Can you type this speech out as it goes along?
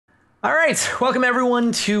All right, welcome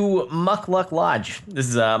everyone to Muk-Luck Lodge. This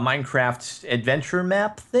is a Minecraft adventure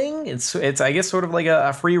map thing. It's I guess sort of like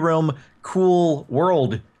a free roam, cool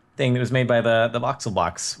world thing that was made by the Voxel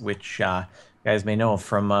Box, which you guys may know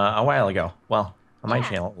from a while ago. Well, on my Yeah.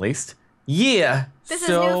 channel at least. Yeah. This is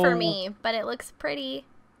new for me, but it looks pretty.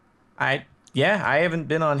 I haven't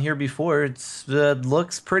been on here before. It's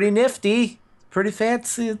looks pretty nifty, pretty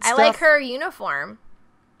fancy and I stuff. like her uniform.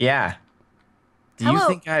 Yeah. Do you Hello.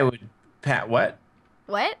 think I would what?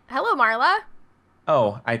 What? Hello, Marla.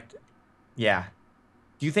 Oh, yeah.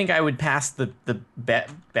 Do you think I would pass the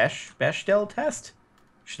Bechdel test?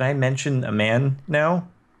 Should I mention a man now?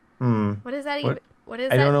 What is that even? What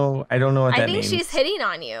is I that? don't know. I don't know what I that think means. she's hitting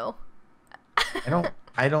on you.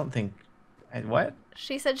 I don't think. What?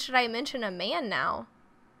 She said, should I mention a man now?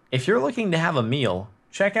 If you're looking to have a meal,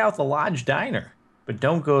 check out the Lodge Diner, but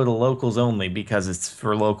don't go to locals only because it's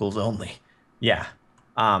for locals only. Yeah.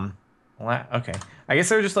 Okay. I guess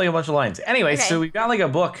they're just like a bunch of lines. Anyway, Okay. So we've got like a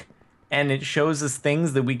book, and it shows us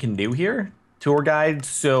things that we can do here. Tour guide.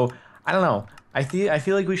 So I don't know. I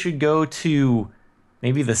feel like we should go to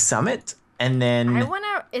maybe the summit, and then I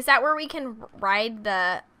wanna. Is that where we can ride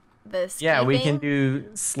the ski yeah, we can thing? do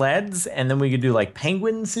sleds, and then we could do like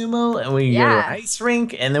penguin sumo, and we could go to Yeah. an ice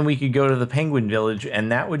rink, and then we could go to the penguin village,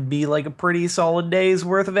 and that would be like a pretty solid day's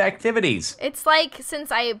worth of activities. It's like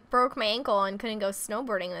since I broke my ankle and couldn't go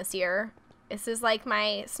snowboarding this year. This is like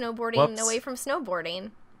my snowboarding Whoops. away from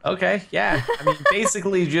snowboarding. Okay, yeah. I mean,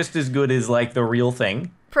 basically just as good as like the real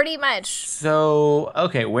thing. Pretty much. So,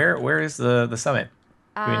 okay, where is the summit?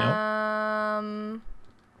 Do we know?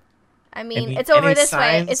 I mean, Any- it's over any this way.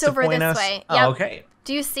 signs It's to over point this us? way. Oh, Yep. okay.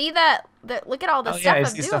 Do you see that? Look at all the Oh, stuff yeah, I I'm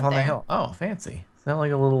see doing stuff up on the there. hill. Oh, fancy. Is that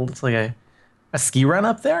like a little, it's like a ski run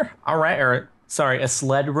up there? All right, or sorry, a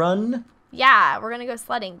sled run? Yeah, we're gonna go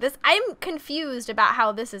sledding. I'm confused about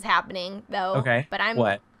how this is happening though. Okay. But I'm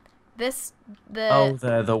What? the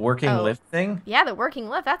The working oh. lift thing? yeah, the working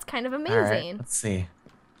lift. That's kind of All right, amazing. let's see.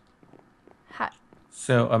 Ha-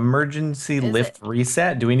 So, emergency Is lift it-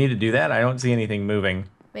 reset. Do we need to do that? I don't see anything moving.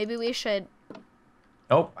 Maybe we should.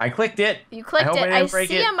 Oh, I clicked it. You clicked hope it. I I didn't break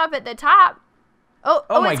see it. him up at the top. Oh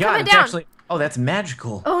my it's god, coming it's down. actually. Oh, that's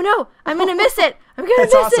magical. Oh no, I'm gonna miss it. I'm gonna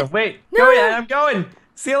That's miss awesome. it. Wait, No, go no. ahead. I'm going.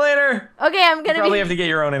 See you later. Okay, I'm You gonna probably be. have to get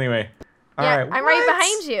your own anyway. All Yeah, right. I'm right what?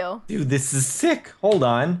 behind you. Dude, this is sick. Hold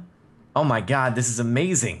on. Oh my god, this is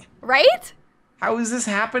amazing. Right? How is this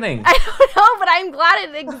happening? I don't know, but I'm glad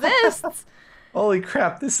it exists. Holy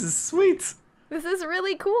crap, this is sweet. This is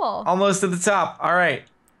really cool. Almost to the top. All right.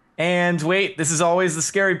 And wait, this is always the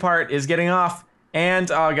scary part, is getting off.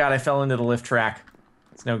 And, oh god, I fell into the lift track.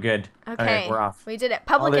 It's no good. Okay, All right, we're off. we did it. Oh,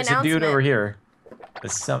 Public there's a announcement. dude over here.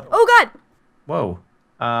 There's some. Oh god. Whoa.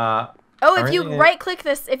 Oh, if you Aureylian- right click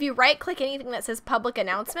this, if you right click anything that says public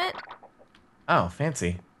announcement, Oh,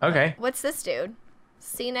 fancy. Okay. what's this dude?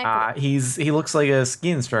 Scenic. He looks like a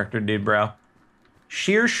ski instructor dude, bro.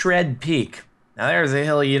 Sheer Shred Peak. Now there's a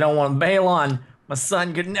hill you don't want to bail on. My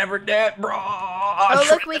son could never do it, bro. Oh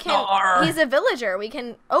look, we can. He's a villager. We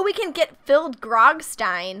can. Oh, we can get filled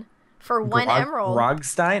Grogstein for one emerald.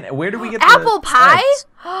 Rogstein? Where do we get Apple the pie? sleds?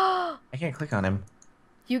 Oh, I can't click on him.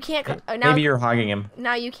 you can't. Now, Maybe you're hogging him.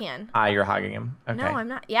 now you can. Ah, you're hogging him. Okay. No, I'm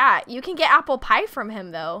not. Yeah, you can get apple pie from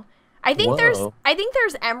him though. I think Whoa.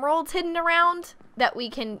 there's emeralds hidden around that we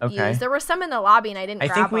can Okay. use. There were some in the lobby and I didn't I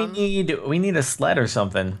grab think we need a sled or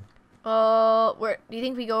something. Oh, where do you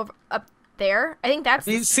think we go up there? I think that's.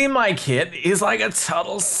 You see my kid? He's like a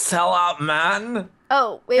total sellout, man.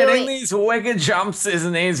 Oh, wait, Hitting wait. these wicked jumps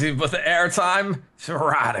isn't easy, but the airtime, it's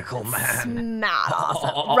radical, man. Mad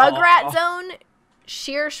awesome. Rugrat Zone,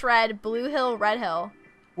 Sheer Shred, Blue Hill, Red Hill.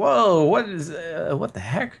 Whoa, what the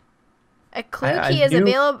heck? A clue I key is do-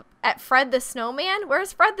 available at Fred the Snowman.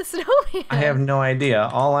 Where's Fred the Snowman? I have no idea.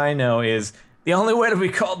 All I know is the only way to be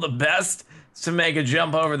called the best is to make a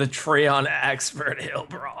jump over the tree on Expert Hill,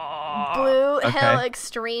 bro. Blue Okay. Hill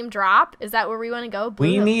Extreme Drop. Is that where we want to go?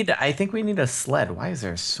 Blue Hill. I think we need a sled. Why is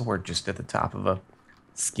there a sword just at the top of a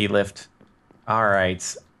ski lift? All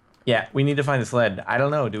right. Yeah, we need to find a sled. I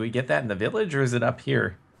don't know. Do we get that in the village or is it up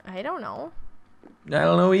here? I don't know. I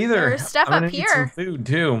don't know either. There's stuff I'm gonna up need some here. food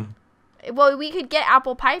too. Well, we could get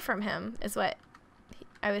apple pie from him, is what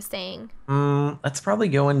I was saying. Let's probably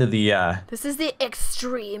go into the This is the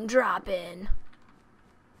extreme drop-in.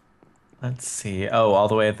 let's see. Oh, all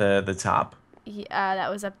the way at the top. Yeah, that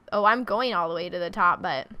was a. Oh, I'm going all the way to the top,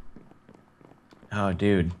 but Oh,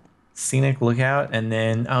 dude. Scenic lookout, and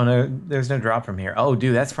then oh no, there's no drop from here. Oh,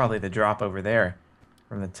 dude, that's probably the drop over there,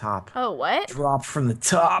 from the top. oh, what? Drop from the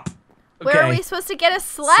top. Okay. Where are we supposed to get a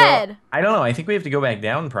sled? So, I don't know. I think we have to go back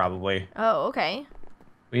down probably. Oh, okay.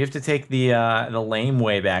 We have to take the lame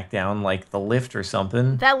way back down, like the lift or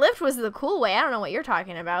something. That lift was the cool way. I don't know what you're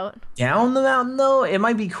talking about. Down the mountain, though? It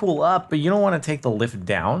might be cool up, but you don't want to take the lift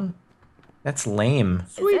down. That's lame.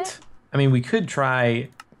 Sweet. Is it? I mean, we could try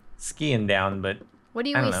skiing down, but what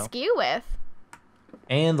do we ski with?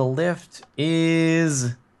 And the lift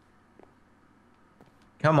is...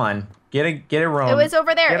 Come on. Get it rolling. It was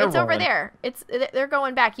over there. It's over there. They're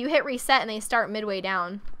going back. You hit reset and they start midway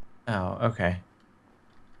down. Oh, okay.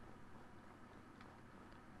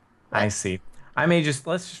 I see.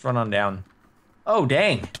 Let's just run on down. Oh,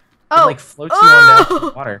 dang. Oh. It like floats you on down to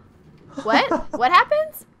the water. What? What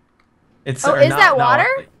happens? It's is that water?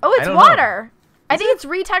 No, oh, it's water. I think it's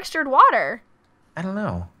retextured water. I don't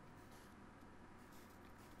know.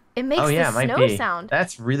 It makes the snow sound.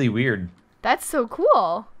 That's really weird. That's so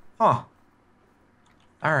cool. Huh.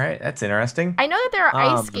 All right, that's interesting. I know that there are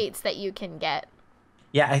ice skates that you can get.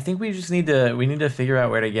 Yeah, I think we just need to figure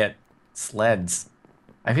out where to get sleds.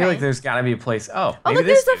 I feel like there's got to be a place. Oh, look,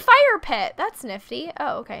 there's a fire pit. That's nifty.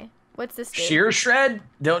 Oh, okay. What's this do? Sheer shred?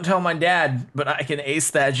 Don't tell my dad, but I can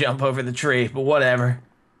ace that jump over the tree, but whatever.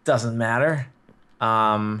 Doesn't matter.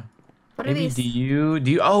 What maybe are these? do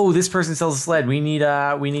you oh, this person sells a sled. We need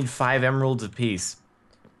 5 emeralds apiece.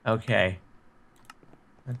 Okay.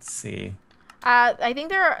 Let's see. I think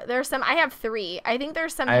there's some. I have 3. I think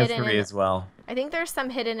there's some hidden. I have 3 as well. I think there's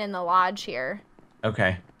some hidden in the lodge here.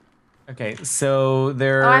 Okay. Okay, so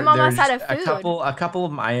there. Oh, I'm almost out of food. A couple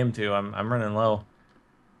of them. I am too. I'm running low.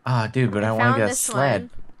 Ah, dude, but I want to get a sled.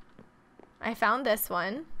 I found this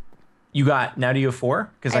one. You got now? Do you have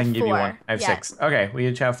 4? Because I can give you 1. I have 6. Okay, we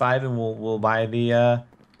each have 5, and we'll buy the.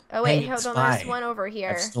 Oh wait, hold on. There's one over here.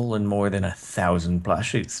 I've stolen more than 1,000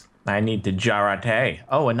 plushies. I need to jarate.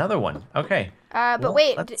 Oh, another one. Okay. But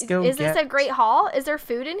wait, is this a great haul? Is there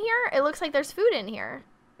food in here? It looks like there's food in here.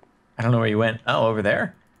 I don't know where you went. Oh, over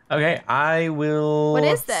there. Okay, I will. What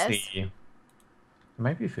is this? See. It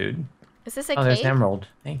might be food. Is this a cake? Oh, there's an emerald.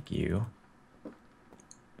 Thank you.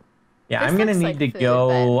 Yeah, this I'm gonna need like to food,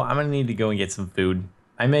 go. but... I'm gonna need to go and get some food.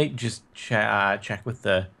 I may just check with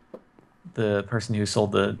the person who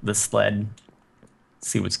sold the sled.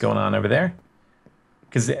 See what's going on over there.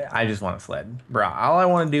 Because I just want a sled. Bruh, all I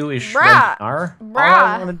want to do is shred the gnar. All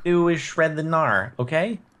I want to do is shred the gnar,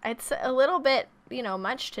 okay? It's a little bit,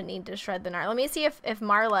 much to need to shred the gnar. Let me see if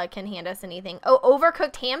Marla can hand us anything. Oh,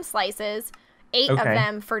 overcooked ham slices. 8 of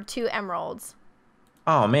them for 2 emeralds.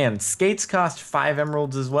 Oh, man. Skates cost 5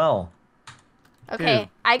 emeralds as well. Okay, dude.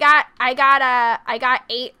 I got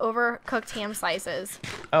 8 overcooked ham slices.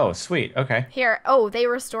 Oh, sweet. Okay. Here. Oh, they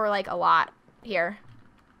restore like a lot. Here.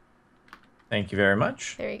 Thank you very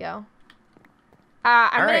much. There you go.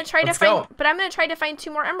 I'm gonna try to find, but I'm gonna try to find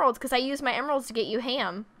 2 more emeralds because I used my emeralds to get you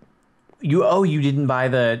ham. You didn't buy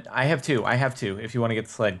the. I have 2. I have 2. If you want to get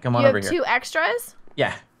the sled, come on over here. You have 2 extras?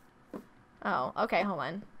 Yeah. Oh, okay. Hold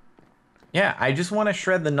on. Yeah, I just want to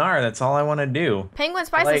shred the gnar. That's all I want to do. Penguin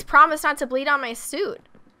Spices promised not to bleed on my suit.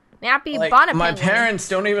 Nappy like, Bonnet my Penguin. parents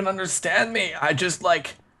don't even understand me. I just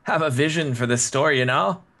have a vision for this story, you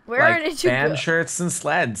know? Where did you go? Band shirts and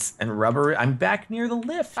sleds and rubber. I'm back near the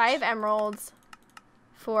lift. 5 emeralds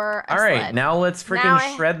for a All right, sled. now let's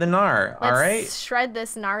freaking shred the gnar. All right? Let's shred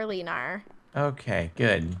this gnarly gnar. Okay,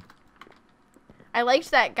 good. I liked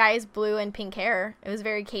that guy's blue and pink hair. It was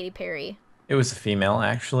very Katy Perry. It was a female,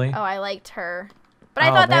 actually. Oh, I liked her. But I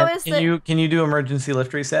thought that was Can you do emergency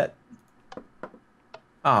lift reset?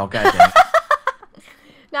 Oh, goddamn.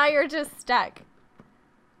 Now you're just stuck.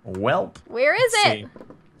 Welp. Where is it?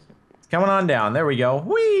 It's coming on down. There we go.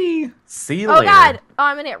 Whee! See you later. Oh, God. Oh,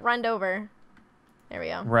 I'm going to get runned over. There we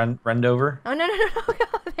go. Runned over? Oh, no.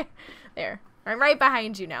 There. I'm right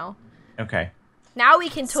behind you now. Okay. Now we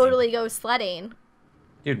can totally go sledding.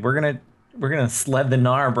 Dude, we're gonna sled the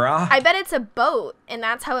gnar, brah. I bet it's a boat, and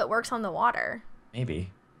that's how it works on the water.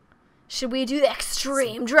 Maybe. Should we do the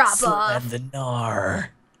extreme drop off? Sled the gnar.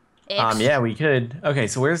 Yeah, we could. Okay,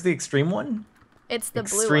 so where's the extreme one? It's the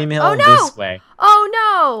blue one. Extreme hill this way. Oh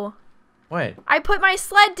no! What? I put my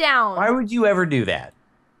sled down. Why would you ever do that?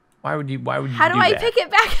 Why would you do that? How do I pick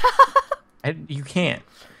it back up? You can't.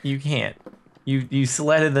 You can't. You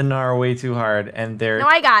sledded the gnar way too hard, and there. No,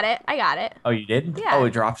 I got it. Oh, you did? Yeah. Oh,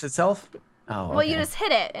 it drops itself? Oh, well, you just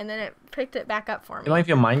hit it, and then it picked it back up for me. It might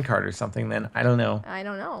be a minecart or something then. I don't know. I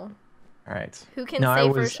don't know. All right. Who can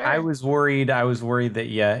say for sure? I was worried that,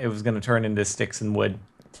 it was going to turn into sticks and wood.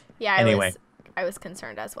 Yeah, anyway. I was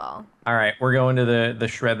concerned as well. All right, we're going to the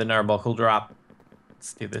shred the gnar buckle drop.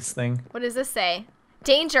 Let's do this thing. What does this say?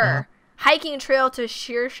 Danger! Hiking trail to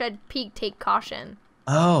Shearshed Peak, take caution.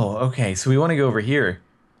 Oh, okay. So we want to go over here.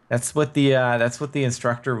 That's what the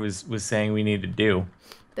instructor was saying we need to do.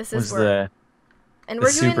 This was is where. And the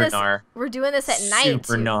we're doing super this. gnar. We're doing this at night.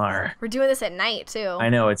 Super gnar. We're doing this at night too. I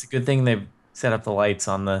know, it's a good thing they've set up the lights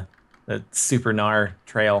on the super gnar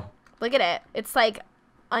trail. Look at it. It's like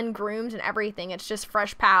ungroomed and everything. It's just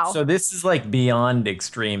fresh pow. So this is like beyond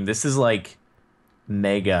extreme. This is like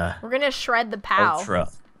mega. We're gonna shred the pow. Ultra.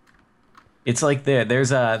 It's like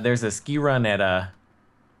there's a ski run at a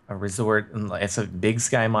resort. It's a Big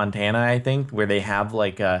Sky, Montana, I think, where they have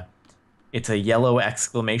like it's a yellow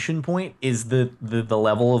exclamation point is the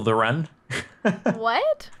level of the run.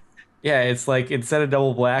 What? Yeah, it's like instead of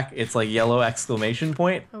double black, it's like yellow exclamation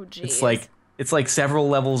point. Oh geez. It's like several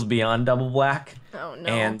levels beyond double black. Oh no.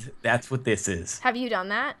 And that's what this is. Have you done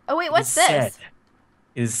that? Oh wait, what's this?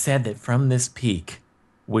 It is said that from this peak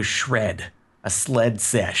was shred, a sled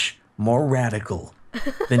sesh more radical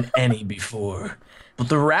than any before. But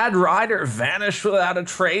the Rad Rider vanished without a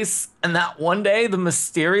trace, and that one day the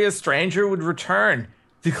mysterious stranger would return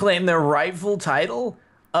to claim their rightful title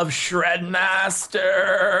of Shredmaster.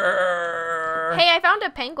 Hey, I found a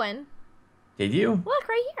penguin. Did you? Look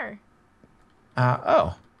right here.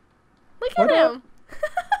 Oh. Look at him.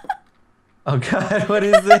 Oh God, what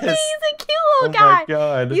is this? He's a cute little guy. Oh my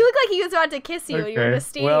God. You look like he was about to kiss you, and you were just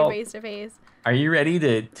standing face to face. Are you ready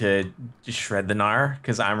to just shred the gnar?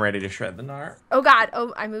 Because I'm ready to shred the gnar. Oh God!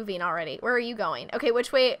 Oh, I'm moving already. Where are you going? Okay,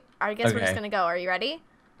 which way? I guess we're just gonna go. Are you ready?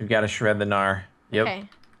 We've got to shred the gnar. Yep. Okay.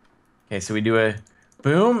 Okay, so we do a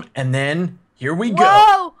boom, and then here we go.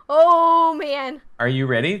 Whoa! Oh man. Are you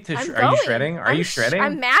ready to? Are you shredding? Are you shredding?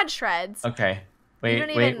 I'm mad shreds. Okay.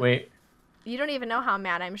 Wait. You don't even know how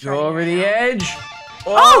mad I'm shredding. Go over right the now. edge.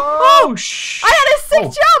 Oh! Shh. I had a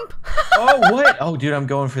sick jump. Oh what? Oh dude, I'm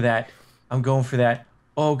going for that.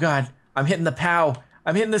 Oh God, I'm hitting the pow.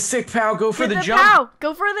 I'm hitting the sick pow. Go for the jump. Pow.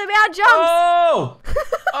 Go for the bad jumps.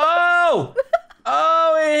 Oh!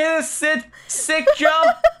 It hit a sick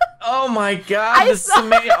jump. Oh my God, this is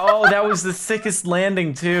amazing. Oh, that was the sickest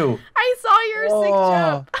landing too. I saw your sick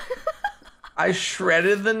jump. I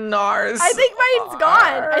shredded the gnars. I think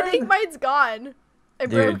mine's gone. I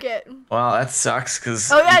broke it. Well, that sucks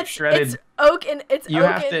because it's oak and it's you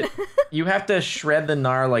have to shred the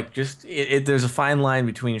gnar like just there's a fine line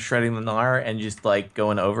between shredding the gnar and just like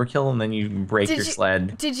going overkill, and then you break your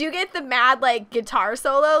sled. Did you get the mad like guitar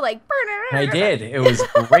solo like? I did. It was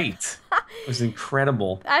great. It was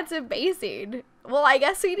incredible. That's amazing. Well, I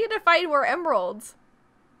guess we need to find more emeralds.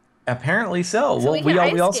 Apparently so. Well,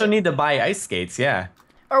 we also need to buy ice skates. Yeah.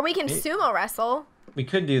 Or we can sumo wrestle. We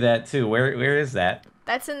could do that too. Where is that?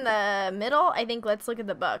 That's in the middle. I think. Let's look at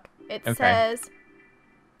the book. It says,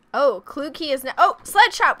 "Oh, clue key is now." Oh,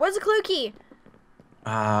 sled shop. Where's the clue key?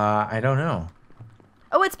 I don't know.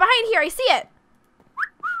 Oh, it's behind here. I see it.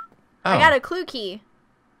 Oh. I got a clue key.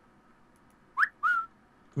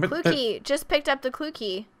 Clue key. Just picked up the clue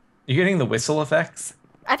key. You're getting the whistle effects?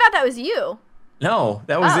 I thought that was you. No,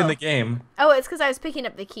 that was in the game. Oh, it's because I was picking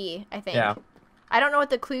up the key, I think. Yeah. I don't know what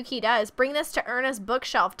the clue key does. Bring this to Erna's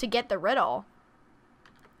bookshelf to get the riddle.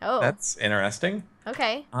 Oh. That's interesting.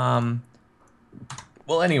 Okay. Well,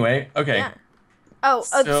 anyway, okay. Yeah. Oh,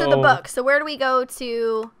 so the book. So where do we go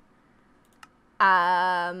to?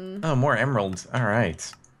 Oh, more emeralds. All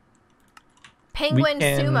right. Penguin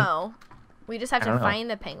Sumo. We just have to find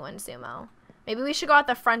the penguin sumo. Maybe we should go out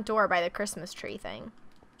the front door by the Christmas tree thing.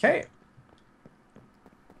 Okay.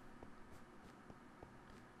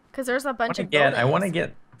 Because there's a bunch of buildings. I want to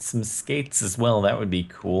get some skates as well. That would be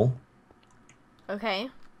cool. Okay.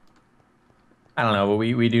 I don't know, but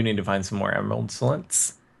we do need to find some more emeralds. So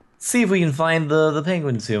let's see if we can find the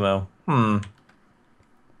penguin sumo.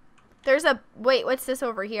 There's a... Wait, what's this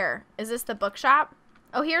over here? Is this the bookshop?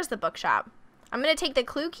 Oh, here's the bookshop. I'm going to take the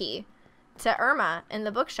clue key to Irma in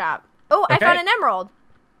the bookshop. Oh, okay. I found an emerald.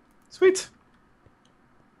 Sweet.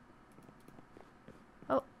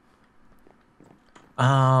 Oh.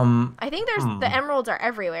 I think the emeralds are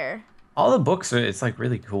everywhere. All the books it's like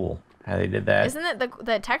really cool how they did that. Isn't it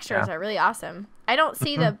the textures are really awesome? I don't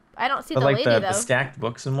see the lady though. The stacked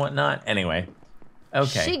books and whatnot. Anyway.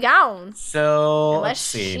 Okay. She gone. So unless let's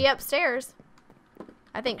see. She upstairs.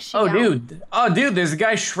 I think she. Oh dude, there's a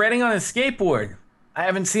guy shredding on his skateboard. I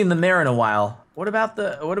haven't seen them there in a while. What about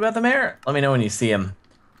the mayor? Let me know when you see him.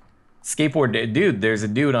 Skateboard dude, there's a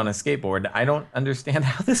dude on a skateboard. I don't understand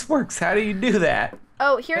how this works. How do you do that?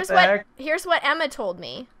 Oh, here's what Emma told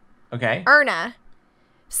me. Okay. Erna.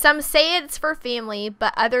 Some say it's for family,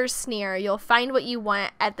 but others sneer. You'll find what you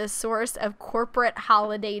want at the source of corporate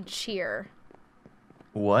holiday cheer.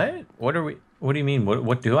 What? What do you mean?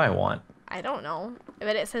 What do I want? I don't know.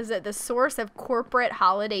 But it says at the source of corporate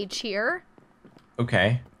holiday cheer.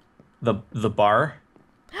 Okay. The bar?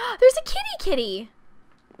 There's a kitty.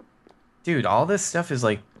 Dude, all this stuff is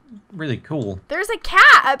like really cool. There's a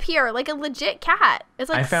cat up here, like a legit cat. It's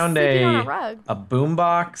like I found sleeping on a rug. a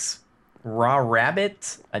boombox, raw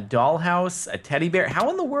rabbit, a dollhouse, a teddy bear. How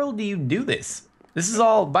in the world do you do this? This is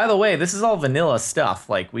all, by the way, this is all vanilla stuff.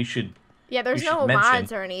 Like we should. Yeah, there's no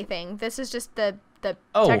mods or anything. This is just the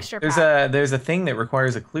texture pack. There's a thing that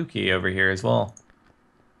requires a clue key over here as well.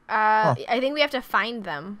 I think we have to find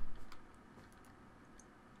them.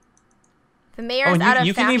 The mayor's out of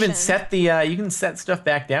you can fashion. even set the you can set stuff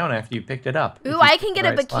back down after you picked it up. Ooh, I can get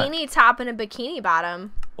a bikini top and a bikini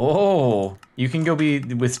bottom. Oh, you can go be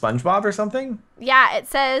with SpongeBob or something? Yeah, it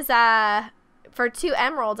says for 2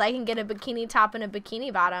 emeralds, I can get a bikini top and a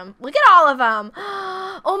bikini bottom. Look at all of them.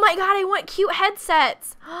 Oh my god, I want cute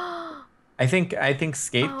headsets. I think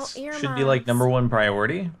skates should be like #1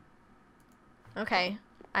 priority. Okay.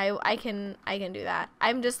 I can do that.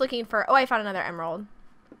 I'm just looking for I found another emerald.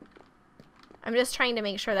 I'm just trying to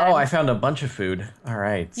make sure that I found a bunch of food. All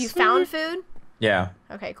right. You found food? Yeah.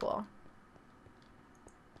 Okay, cool.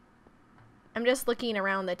 I'm just looking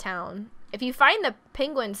around the town. If you find the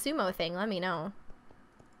penguin sumo thing, let me know.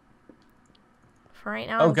 For right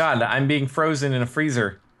now. Oh god, I'm being frozen in a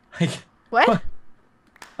freezer. What?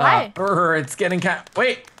 Why? It's getting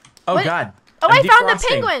wait. Oh what? God. Oh, I found the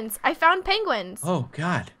penguins. I found penguins. Oh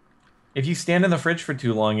god. If you stand in the fridge for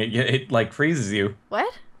too long, it like freezes you.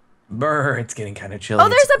 What? Brr, it's getting kind of chilly. Oh,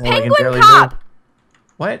 there's a penguin cop.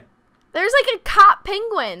 What? There's like a cop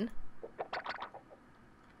penguin.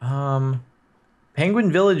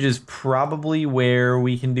 Penguin Village is probably where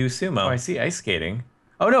we can do sumo. Oh, I see ice skating.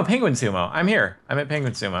 Oh no, Penguin Sumo. I'm here. I'm at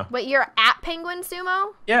Penguin Sumo. Wait, you're at Penguin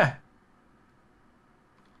Sumo? Yeah.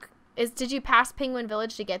 Did you pass Penguin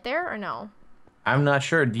Village to get there or no? I'm not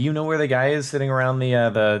sure. Do you know where the guy is sitting around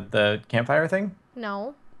the campfire thing?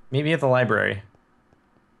 No. Maybe at the library.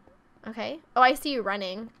 Okay. Oh, I see you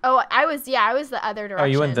running. Oh, I was the other direction. Oh,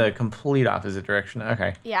 you went the complete opposite direction.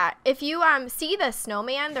 Okay. Yeah. If you see the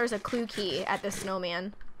snowman, there's a clue key at the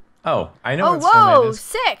snowman. Oh, I know. Oh, whoa!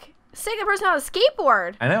 Sick. Sick. A person on a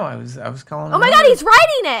skateboard. I know. I was calling. Oh my god, he's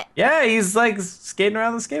riding it. Yeah, he's like skating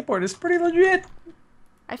around the skateboard. It's pretty legit.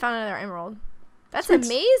 I found another emerald. That's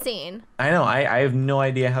amazing. I know. I have no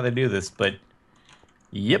idea how to do this, but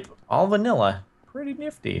yep, all vanilla. Pretty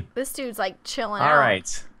nifty. This dude's like chilling out. All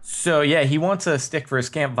right. So yeah, he wants a stick for his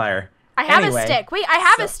campfire. I have a stick. Wait, I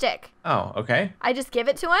have a stick. Oh, okay. I just give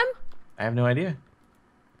it to him? I have no idea.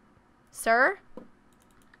 Sir?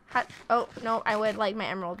 Oh, no, I would like my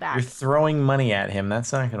emerald back. You're throwing money at him.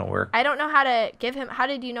 That's not going to work. I don't know how to give him. How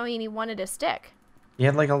did you know he wanted a stick? He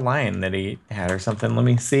had like a line that he had or something. Let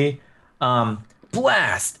me see.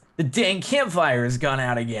 Blast! The dang campfire has gone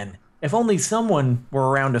out again. If only someone were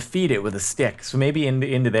around to feed it with a stick. So maybe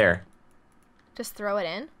into there. Just throw it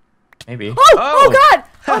in? Maybe. Oh god!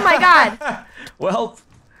 Oh my god! Well,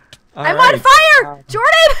 I'm on fire!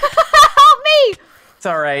 Jordan! Help me! It's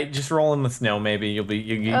all right. Just roll in the snow. Maybe you'll be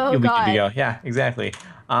good to go. Yeah, exactly.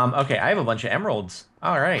 Okay, I have a bunch of emeralds.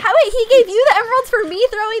 All right. Wait, he gave you the emeralds for me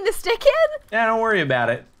throwing the stick in? Yeah, don't worry about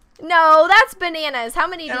it. No, that's bananas. How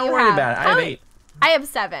many do you have? Don't worry about it. I have 8. I have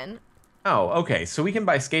 7. Oh, okay. So we can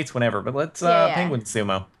buy skates whenever, but let's Penguin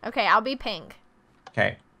Sumo. Okay, I'll be pink.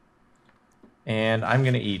 Okay. And I'm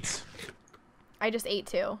gonna eat. I just ate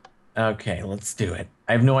 2. Okay, let's do it.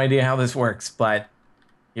 I have no idea how this works, but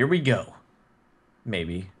here we go.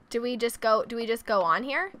 Maybe. Do we just go on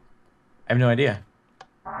here? I have no idea.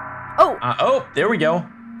 Oh! Oh, there we go.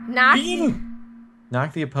 Knock. Bing!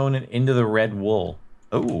 Knock the opponent into the red wool.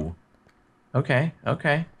 Oh. Okay,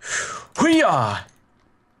 okay. Hoo-yah!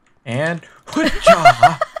 And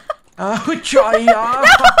hoo-cha! Hoo-cha-yah!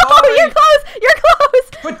 No! You're close! You're close!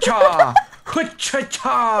 Hoo-cha!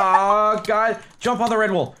 Hoo-cha-cha! God, jump on the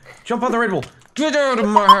red wool. Jump on the red wool. Get out of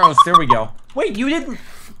my house. There we go. Wait, you didn't...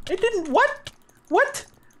 It didn't... What? What?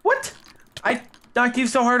 What? I knocked you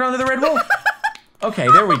so hard onto the red wool. Okay,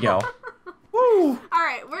 there we go. Woo!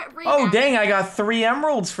 Alright, oh, dang, I got 3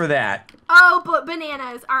 emeralds for that. Oh, but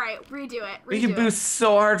bananas. Alright, redo it. We can boost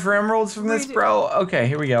so hard for emeralds from this, bro. Okay,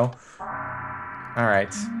 here we go.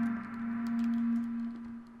 Alright.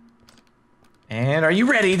 And are you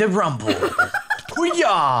ready to rumble?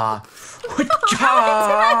 Hoo-yah!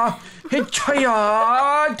 Hoo-cha!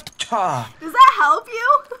 Hoo-cha-yah! Does that help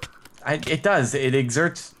you? It does. It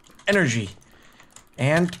exerts energy.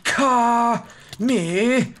 And ka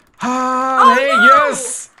me ha. Hey, no!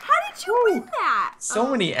 yes! How did you win that? So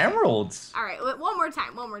many emeralds. All right, one more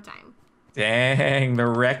time. One more time. Dang, the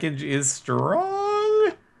wreckage is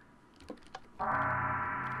strong.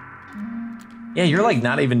 Yeah, you're like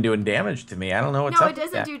not even doing damage to me. I don't know what's up. No, it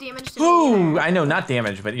doesn't do damage to me. Ooh, I know, not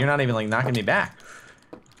damage, but you're not even like knocking me back.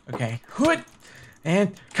 Okay. Hoot.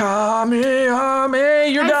 And Kamehameha,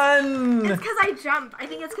 you're done. It's because I jump. I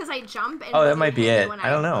think it's because I jump. And That might be it. I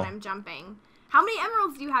don't know. When I'm jumping. How many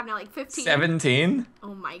emeralds do you have now? Like 15? 17.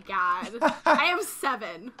 Oh my god. I have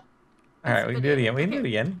 7. All right, we can do it again. We can do it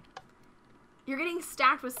again. You're getting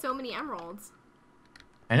stacked with so many emeralds.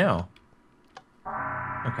 I know.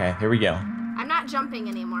 Okay, here we go. I'm not jumping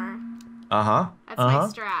anymore. Uh-huh. That's my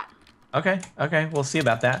strat. Okay, we'll see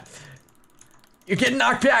about that. You're getting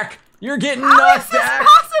knocked back! You're getting knocked back!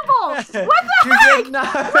 How is this possible? What the heck?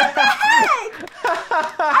 What the heck?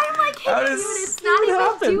 I'm like hitting you and it's not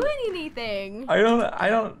even doing anything. I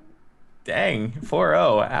don't... Dang,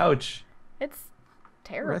 4-0, ouch. It's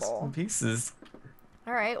terrible. Rest in pieces.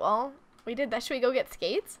 Alright, well, we did that. Should we go get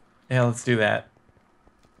skates? Yeah, let's do that.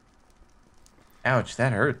 Ouch,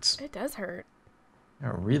 that hurts. It does hurt. It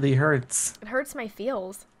really hurts. It hurts my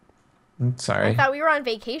feels. I'm sorry. I thought we were on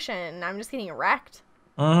vacation and I'm just getting wrecked.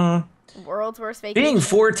 World's worst vacation. Being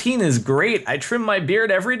 14 is great. I trim my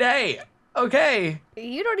beard every day. Okay.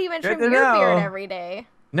 You don't even trim your beard every day.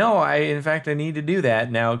 No, in fact, I need to do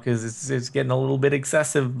that now because it's getting a little bit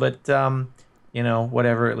excessive, but, you know,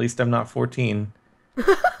 whatever. At least I'm not 14.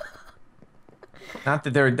 Not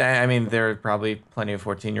that there are probably plenty of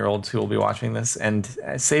 14-year-olds who will be watching this, and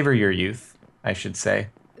savor your youth, I should say.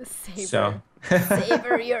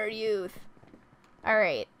 Savor your youth. All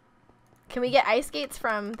right. Can we get ice skates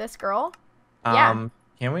from this girl? Yeah.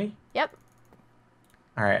 Can we? Yep.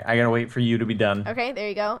 All right, I gotta wait for you to be done. Okay, there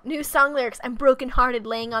you go. New song lyrics. I'm brokenhearted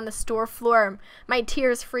laying on the store floor. My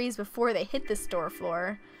tears freeze before they hit the store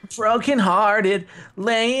floor. Brokenhearted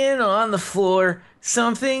laying on the floor.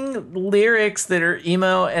 Something lyrics that are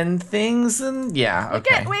emo and things and yeah,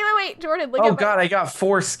 okay. Wait, Jordan, look at God, I got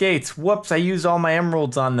 4 skates. Whoops, I used all my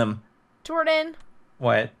emeralds on them. Jordan.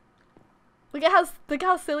 What? Look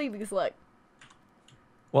how silly these look.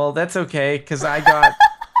 Well, that's okay, because I got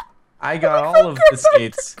all of the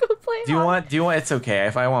skates. Do you want it's okay.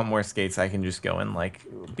 If I want more skates, I can just go and like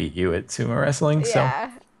beat you at sumo wrestling.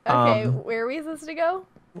 Yeah. So okay, where are we supposed to go?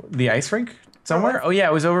 The ice rink? Somewhere? Oh yeah,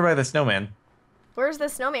 it was over by the snowman. Where's the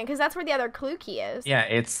snowman? Because that's where the other clue key is. Yeah,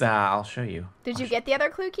 it's I'll show you. Did you get the other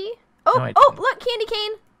clue key? Oh, no, look, candy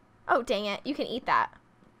cane. Oh, dang it. You can eat that.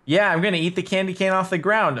 Yeah, I'm going to eat the candy cane off the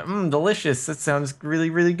ground. Delicious. That sounds really,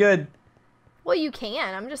 really good. Well, you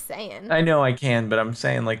can. I'm just saying. I know I can, but I'm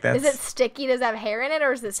saying like that's... Is it sticky? Does it have hair in it,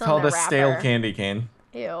 or is it still in the wrapper? It's called a stale candy cane.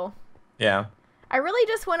 Ew. Yeah. I really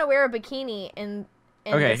just want to wear a bikini in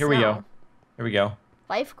okay, here we go. Here we go.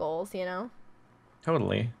 Life goals, you know?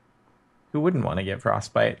 Totally. Who wouldn't want to get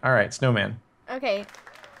frostbite? All right, snowman. Okay.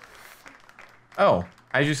 Oh,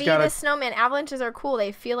 I just got a snowman. Avalanches are cool.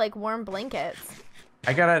 They feel like warm blankets.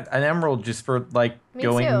 I got an emerald just for like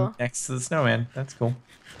going next to the snowman. That's cool.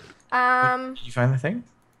 Did you find the thing?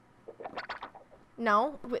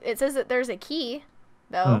 No, it says that there's a key,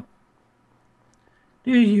 though.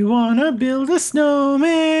 Do you wanna build a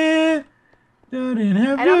snowman?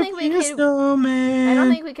 I don't think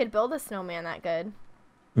we could build a snowman that good.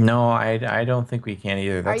 No, I don't think we can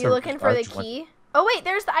either. Are you looking for the key? Oh wait,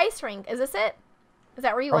 there's the ice rink. Is this it? Is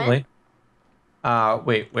that where you went?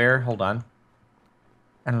 Wait, where? Hold on.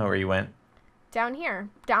 I don't know where you went. Down here,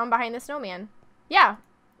 down behind the snowman. Yeah.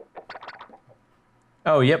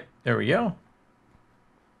 Oh, yep. There we go.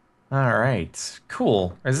 All right.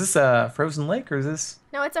 Cool. Is this a frozen lake or is this?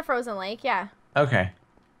 No, it's a frozen lake. Yeah. Okay.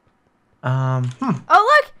 Oh,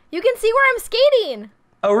 look! You can see where I'm skating.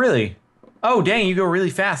 Oh, really? Oh, dang! You go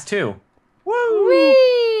really fast too. Woo!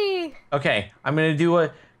 Whee! Okay, I'm gonna do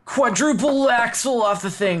a quadruple axel off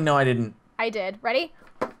the thing. No, I didn't. I did. Ready?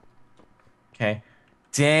 Okay.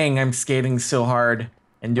 Dang! I'm skating so hard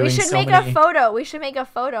and doing so many. We should make a photo. We should make a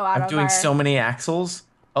photo out of. I'm doing so many axles.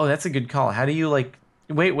 Oh, that's a good call. How do you like?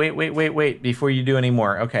 Wait! Before you do any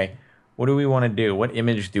more. Okay. What do we want to do? What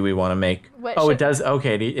image do we want to make? It does.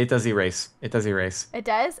 Okay, it does erase. It does erase. It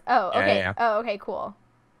does? Oh, okay. Yeah. Oh, okay, cool.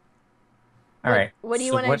 All right. What do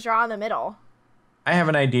you want to draw in the middle? I have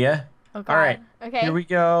an idea. Oh, God. All right. Okay. Here we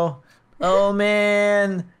go. Oh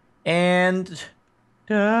man, and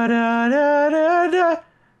da da da da da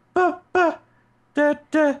ba ba da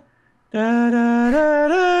da da da da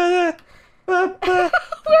da ba ba.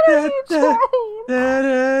 What are you trying?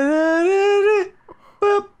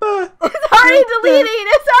 It's already deleting.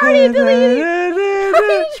 It's already deleting. What are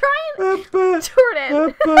you trying? Jordan.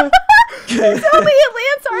 It's only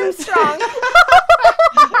Lance Armstrong.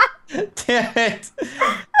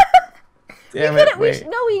 Damn it.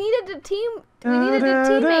 We needed to teammate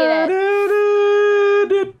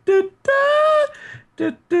it.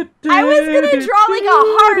 I was gonna draw like a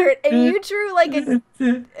heart, and you drew like a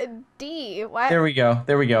D. What? There we go.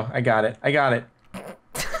 There we go. I got it. I got it.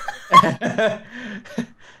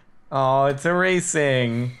 Oh, it's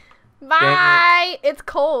erasing. Bye. It's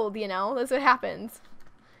cold, you know. That's what happens.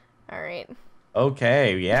 All right.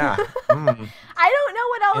 Okay. Yeah. I don't know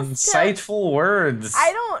what else. Insightful words.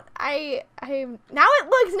 I now it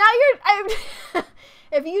looks. Now you're.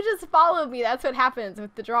 If you just follow me, that's what happens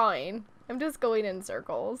with the drawing. I'm just going in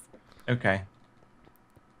circles. Okay.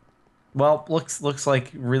 Well, looks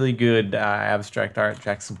like really good abstract art.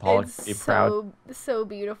 Jackson Pollock would be proud. So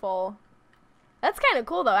beautiful. That's kind of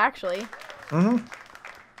cool, though, actually. It's pretty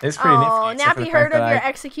nifty. Oh, Nappy heard of your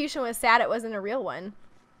execution was sad it wasn't a real one.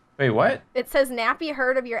 Wait, what? It says Nappy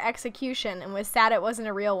heard of your execution and was sad it wasn't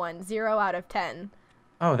a real one. 0 out of 10.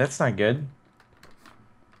 Oh, that's not good.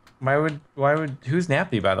 Why would who's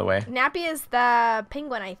Nappy, by the way? Nappy is the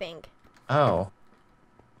penguin, I think. Oh.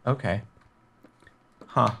 Okay.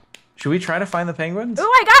 Huh. Should we try to find the penguins? Oh,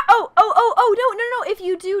 I got no. If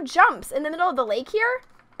you do jumps in the middle of the lake here,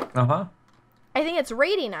 uh-huh, I think it's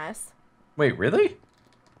rating us. Wait, really?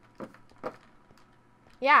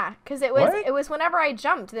 Yeah, because it was whenever I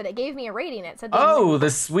jumped that it gave me a rating. It said. Oh,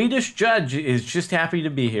 the Swedish judge is just happy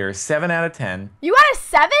to be here. 7 out of 10. You got a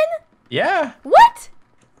 7? Yeah. What?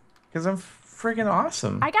 Because I'm friggin'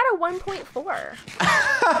 awesome. I got a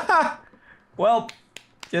 1.4. Well,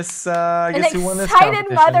 guess I guess you won this competition. An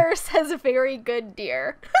excited mother says very good,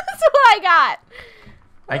 dear. That's what I got.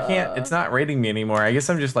 I can't. It's not rating me anymore. I guess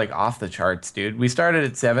I'm just like off the charts, dude. We started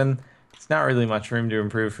at 7. It's not really much room to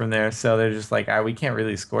improve from there. So they're just like, we can't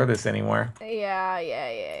really score this anymore.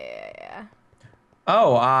 Yeah.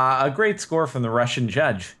 Oh, a great score from the Russian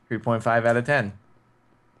judge. 3.5 out of 10.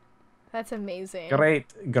 That's amazing.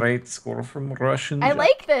 Great score from Russian. I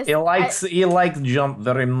like this. He likes jump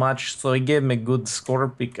very much, so he gave me a good score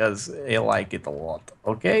because he like it a lot.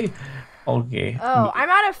 Okay. Oh, I'm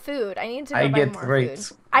out of food. I need to go buy more food.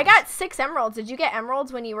 I got 6 emeralds. Did you get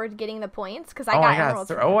emeralds when you were getting the points? Because I got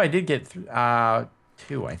emeralds. I did get 2, I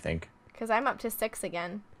think. Because I'm up to 6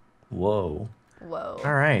 again. Whoa. All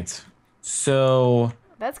right. So.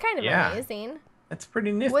 That's kind of amazing. That's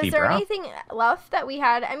pretty nifty, Was there anything left that we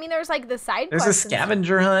had? I mean, there's like the side quests. There's a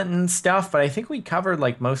scavenger hunt and stuff, but I think we covered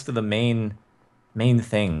like most of the main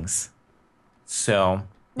things. So,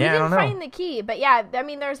 yeah, I don't know. We didn't find the key, but yeah, I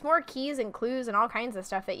mean, there's more keys and clues and all kinds of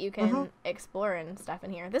stuff that you can explore and stuff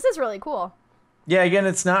in here. This is really cool. Yeah, again,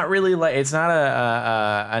 it's not really like it's not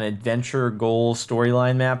an adventure goal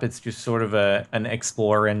storyline map. It's just sort of an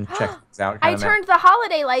explore and check things out kind of map. I turned the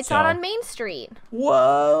holiday lights on Main Street.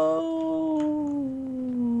 Whoa,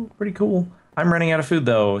 pretty cool. I'm running out of food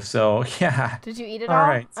though, so yeah. Did you eat it all? All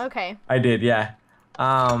right. Okay. I did, yeah.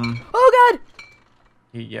 Oh God.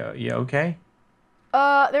 You okay?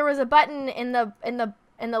 There was a button in the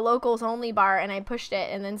locals only bar, and I pushed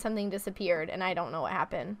it, and then something disappeared, and I don't know what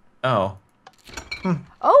happened. Oh.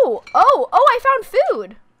 Oh, I found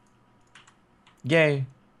food. Yay.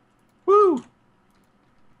 Woo.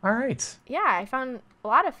 All right. Yeah, I found a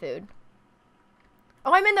lot of food.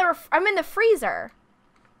 Oh, I'm in the freezer.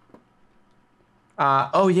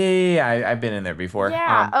 Oh, yeah. I've been in there before.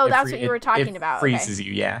 Yeah. That's what you were talking about. It freezes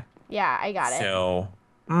you, yeah. Yeah, I got it. So,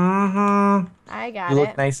 I got it. You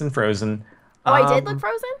look nice and frozen. Oh, I did look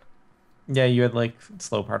frozen? Yeah, you had like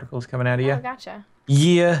slow particles coming out of you. Oh, gotcha.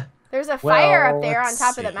 Yeah. There's a fire up there on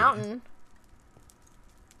top of the mountain.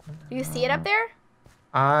 Do you see it up there?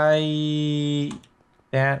 I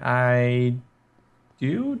don't.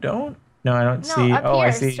 No, I don't see. Up here,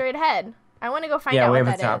 I see. Straight ahead. I want to go find out what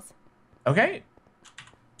that is. Okay.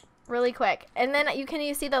 Really quick. And then can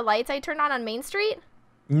you see the lights I turned on Main Street?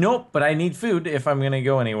 Nope, but I need food if I'm going to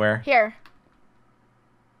go anywhere. Here.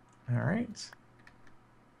 All right.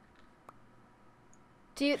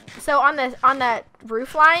 So on the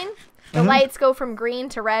roof line, the lights go from green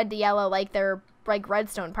to red to yellow, like they're like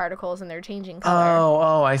redstone particles, and they're changing color.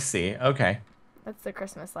 Oh, I see. Okay. That's the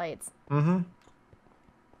Christmas lights. All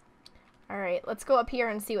right, let's go up here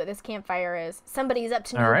and see what this campfire is. Somebody's up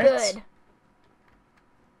to no good.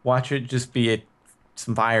 Watch it just be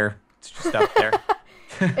some fire. It's just up there.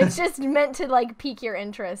 It's just meant to like pique your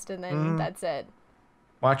interest, and then that's it.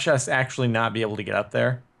 Watch us actually not be able to get up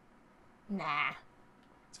there. Nah.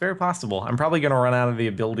 It's very possible. I'm probably going to run out of the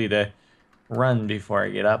ability to run before I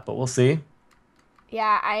get up, but we'll see.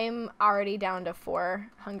 Yeah, I'm already down to 4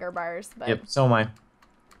 hunger bars. But... Yep, so am I.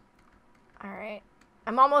 All right.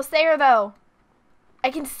 I'm almost there, though. I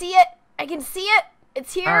can see it.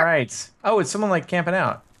 It's here. All right. Oh, it's someone like camping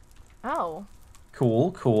out. Oh.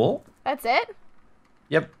 Cool. That's it?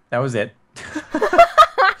 Yep, that was it.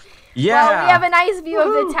 Yeah. Well, we have a nice view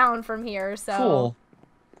of the town from here, so. Cool.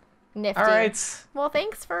 Nifty. All right. Well,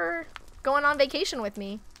 thanks for going on vacation with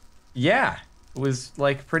me. Yeah. It was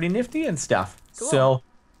like pretty nifty and stuff. Cool. So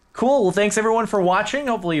cool. Well, thanks everyone for watching.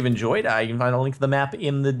 Hopefully you've enjoyed. You can find a link to the map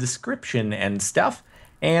in the description and stuff.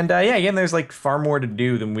 And yeah, again, there's like far more to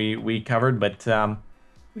do than we covered, but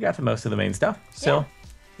we got to most of the main stuff. So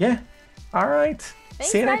yeah. All right.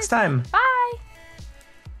 Thanks, See you guys. next time. Bye.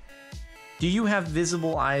 Do you have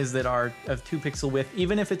visible eyes that are of 2 pixel width,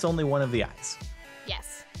 even if it's only one of the eyes?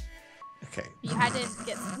 Yes. Okay. You had to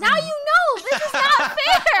get. Now you know! This is not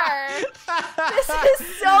fair! This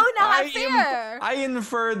is so not fair! I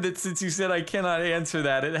inferred that since you said I cannot answer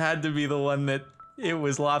that, it had to be the one that it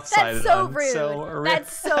was lopsided. That's so on. rude.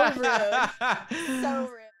 That's so rude. So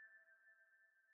rude.